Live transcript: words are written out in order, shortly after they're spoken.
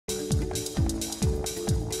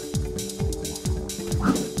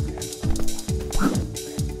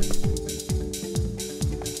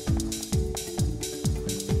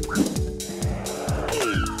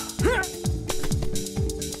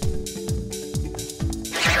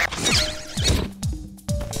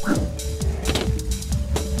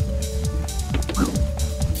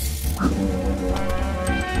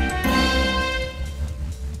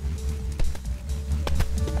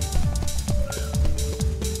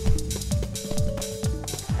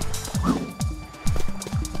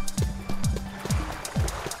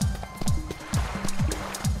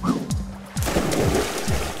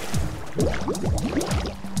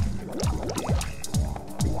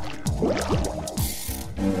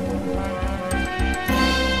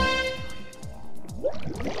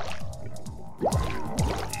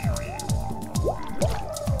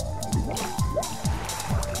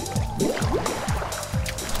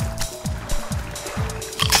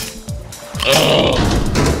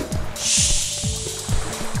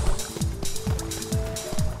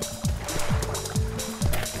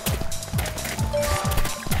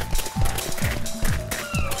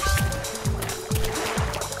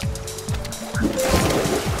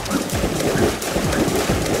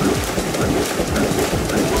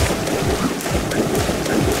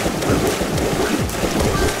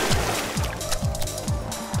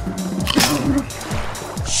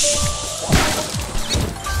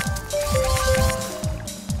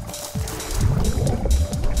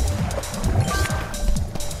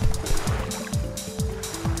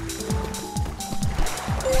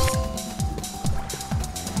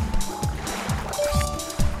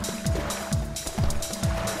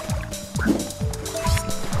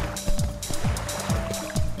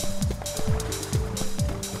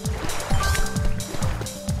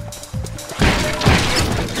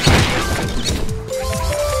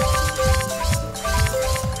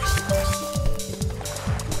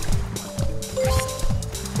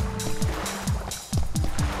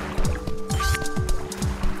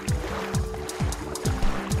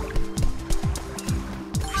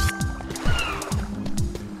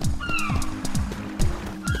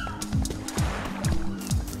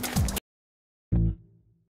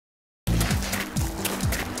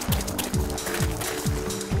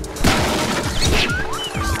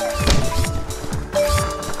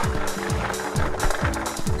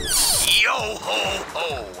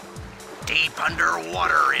Deep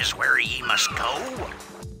underwater is where ye must go.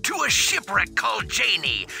 To a shipwreck called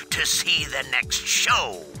Janie to see the next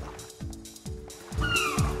show.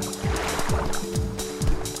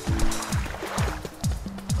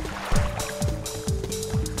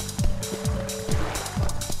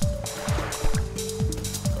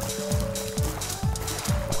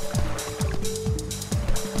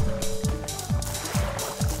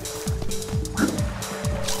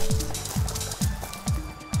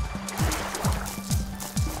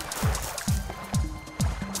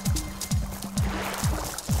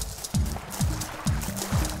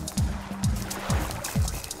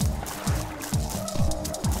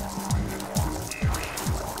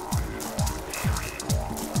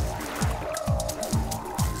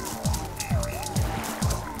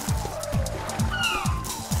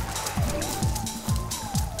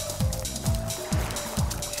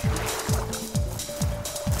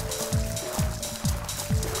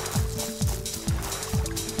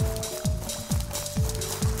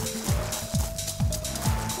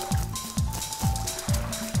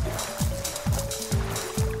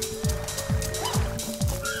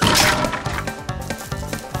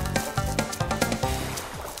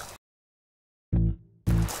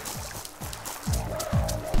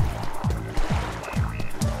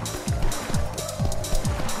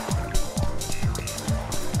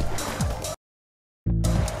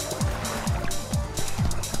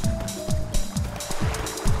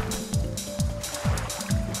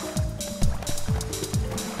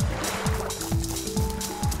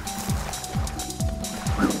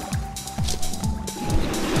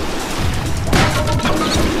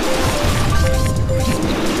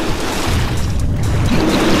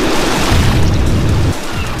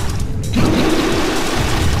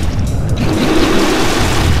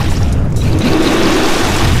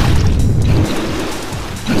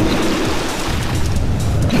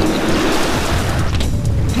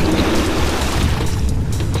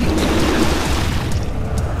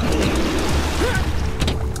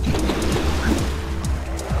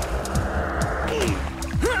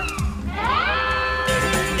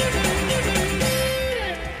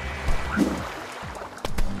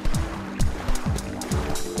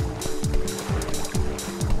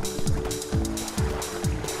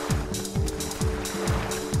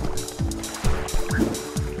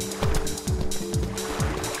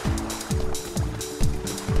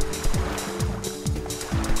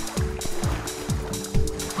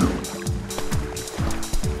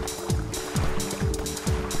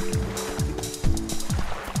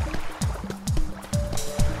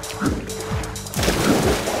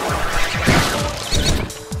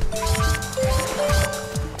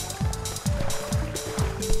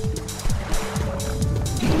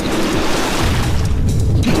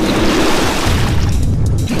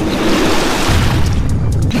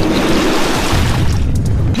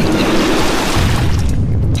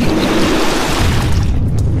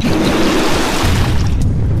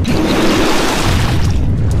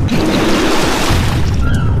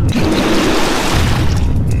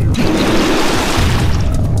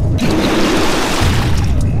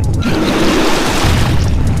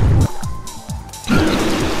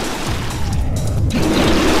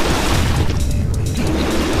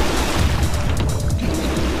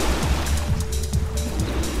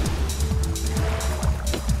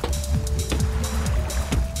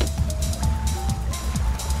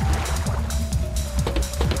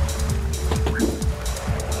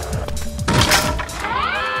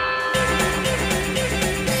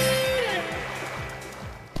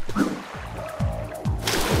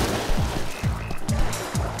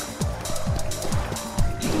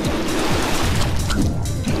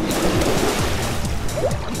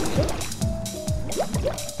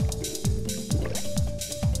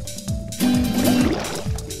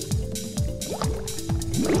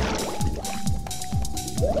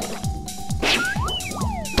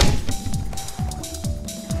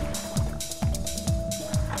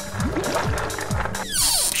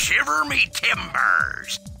 Shiver me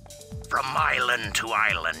timbers! From island to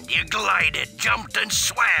island, you glided, jumped, and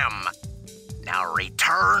swam. Now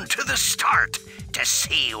return to the start to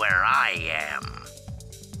see where I am.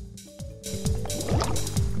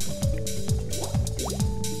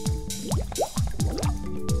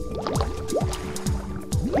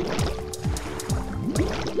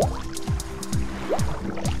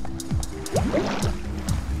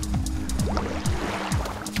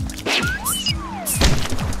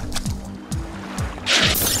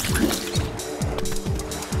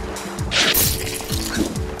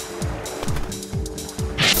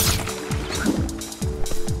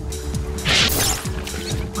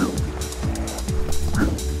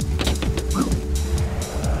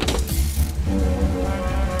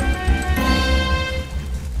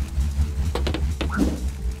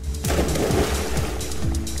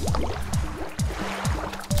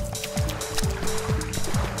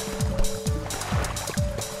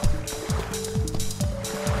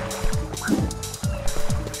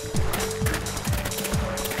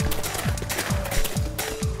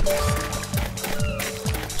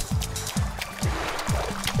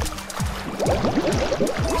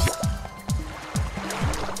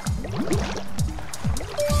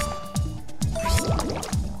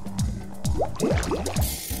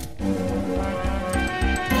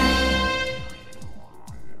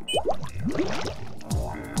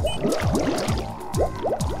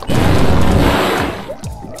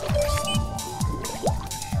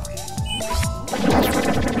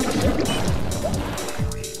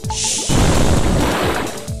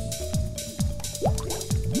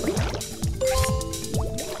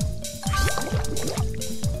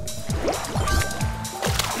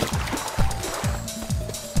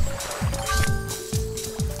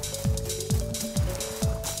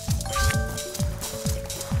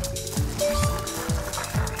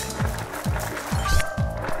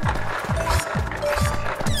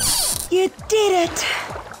 You did it!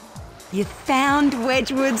 You found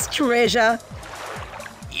Wedgwood's treasure.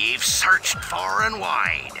 Ye've searched far and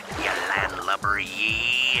wide, ye landlubber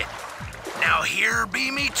ye. Now here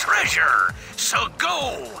be me treasure, so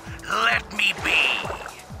go, let me be.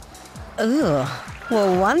 Ugh.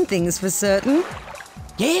 Well, one thing's for certain.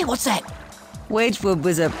 Yeah, what's that? Wedgwood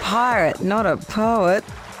was a pirate, not a poet.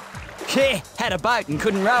 Yeah, had a boat and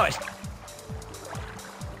couldn't row it.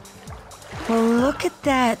 Well, look at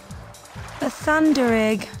that. A thunder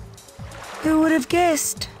egg. Who would have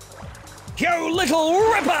guessed? You little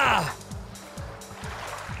ripper!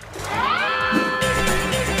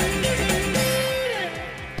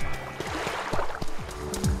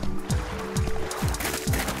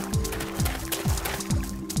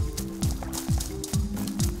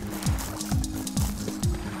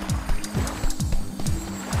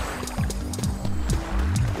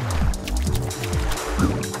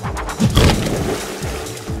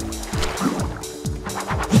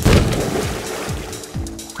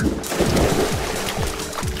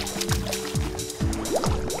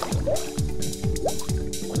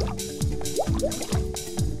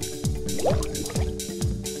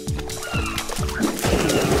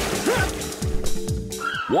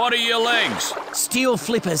 What are your legs? Steel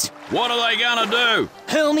flippers. What are they gonna do?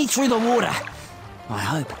 Hurl me through the water. I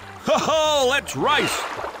hope. Ho ho, let's race!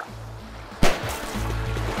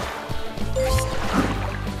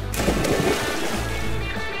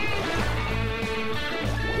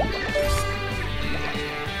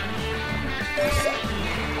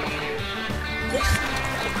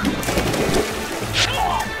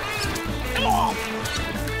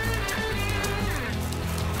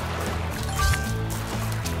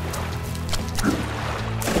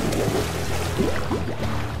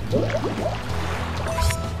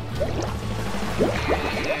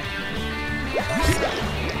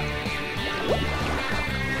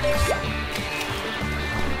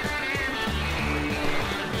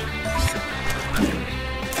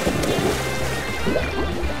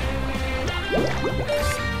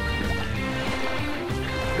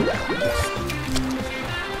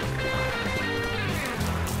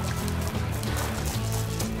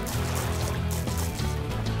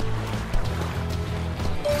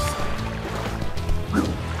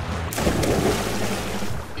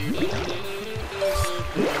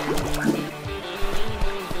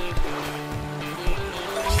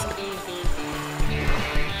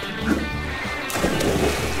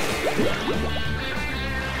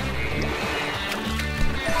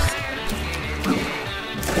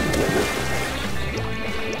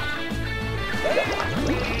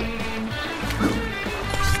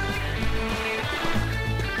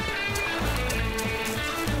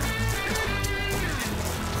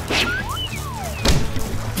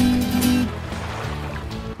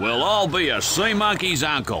 Well, I'll be a sea monkey's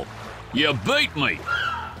uncle. You beat me.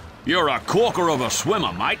 You're a corker of a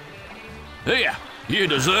swimmer, mate. Here, you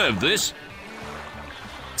deserve this.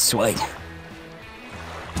 Sweet.